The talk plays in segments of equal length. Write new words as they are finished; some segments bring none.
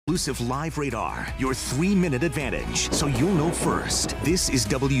Exclusive live radar, your 3-minute advantage, so you'll know first. This is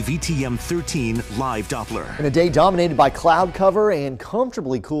WVTM 13 Live Doppler. In a day dominated by cloud cover and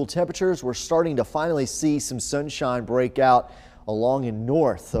comfortably cool temperatures, we're starting to finally see some sunshine break out along and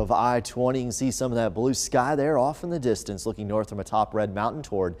north of I-20. You can see some of that blue sky there off in the distance, looking north from atop Red Mountain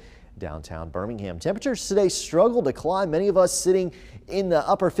toward downtown Birmingham. Temperatures today struggle to climb. Many of us sitting in the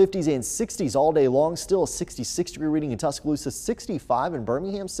upper 50s and 60s all day long. Still a 66-degree reading in Tuscaloosa, 65 in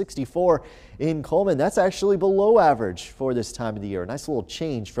Birmingham, 64 in Coleman. That's actually below average for this time of the year. A nice little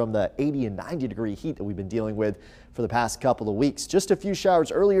change from the 80 and 90-degree heat that we've been dealing with for the past couple of weeks. Just a few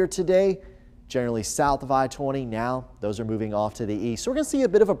showers earlier today, generally south of I-20. Now those are moving off to the east. So we're going to see a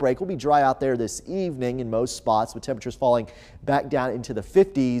bit of a break. We'll be dry out there this evening in most spots with temperatures falling back down into the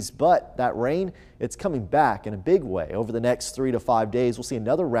 50s. But that rain, it's coming back in a big way over the next 3 to 5 days. We'll see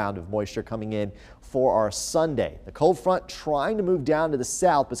another round of moisture coming in for our Sunday. The cold front trying to move down to the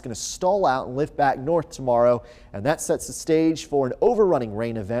south, but it's going to stall out and lift back north tomorrow. And that sets the stage for an overrunning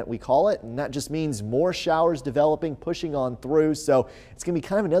rain event, we call it. And that just means more showers developing, pushing on through. So it's going to be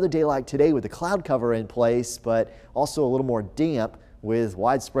kind of another day like today with the cloud cover in place, but also a little more damp with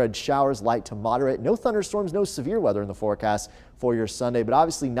widespread showers, light to moderate. No thunderstorms, no severe weather in the forecast for your Sunday, but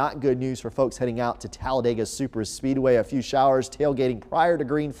obviously not good news for folks heading out to Talladega Super Speedway. A few showers tailgating prior to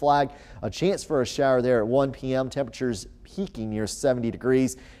green flag. A chance for a shower there at 1 p.m. Temperatures peaking near 70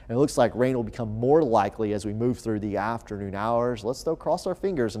 degrees. And it looks like rain will become more likely as we move through the afternoon hours. Let's though cross our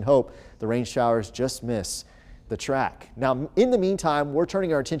fingers and hope the rain showers just miss the track. Now, in the meantime, we're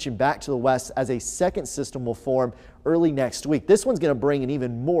turning our attention back to the west as a second system will form early next week. This one's going to bring an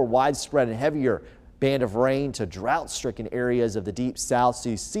even more widespread and heavier band of rain to drought-stricken areas of the deep south. So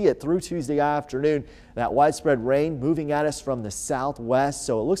you see it through Tuesday afternoon, that widespread rain moving at us from the southwest.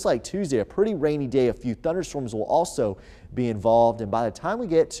 So it looks like Tuesday, a pretty rainy day. A few thunderstorms will also be involved. And by the time we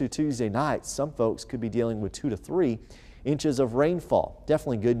get to Tuesday night, some folks could be dealing with 2 to 3 inches of rainfall.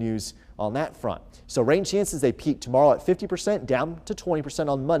 Definitely good news on that front. So rain chances, they peak tomorrow at 50%, down to 20%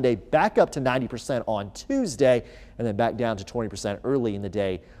 on Monday, back up to 90% on Tuesday, and then back down to 20% early in the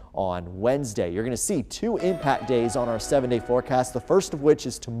day on Wednesday. You're going to see 2 impact days on our 7-day forecast, the first of which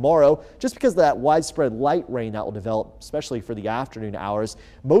is tomorrow, just because of that widespread light rain that will develop, especially for the afternoon hours.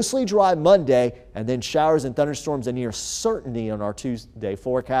 Mostly dry Monday, and then showers and thunderstorms a near certainty on our Tuesday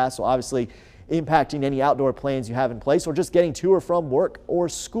forecast. So obviously impacting any outdoor plans you have in place or just getting to or from work or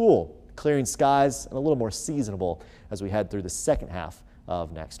school. Clearing skies and a little more seasonable as we head through the second half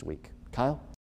of next week. Kyle?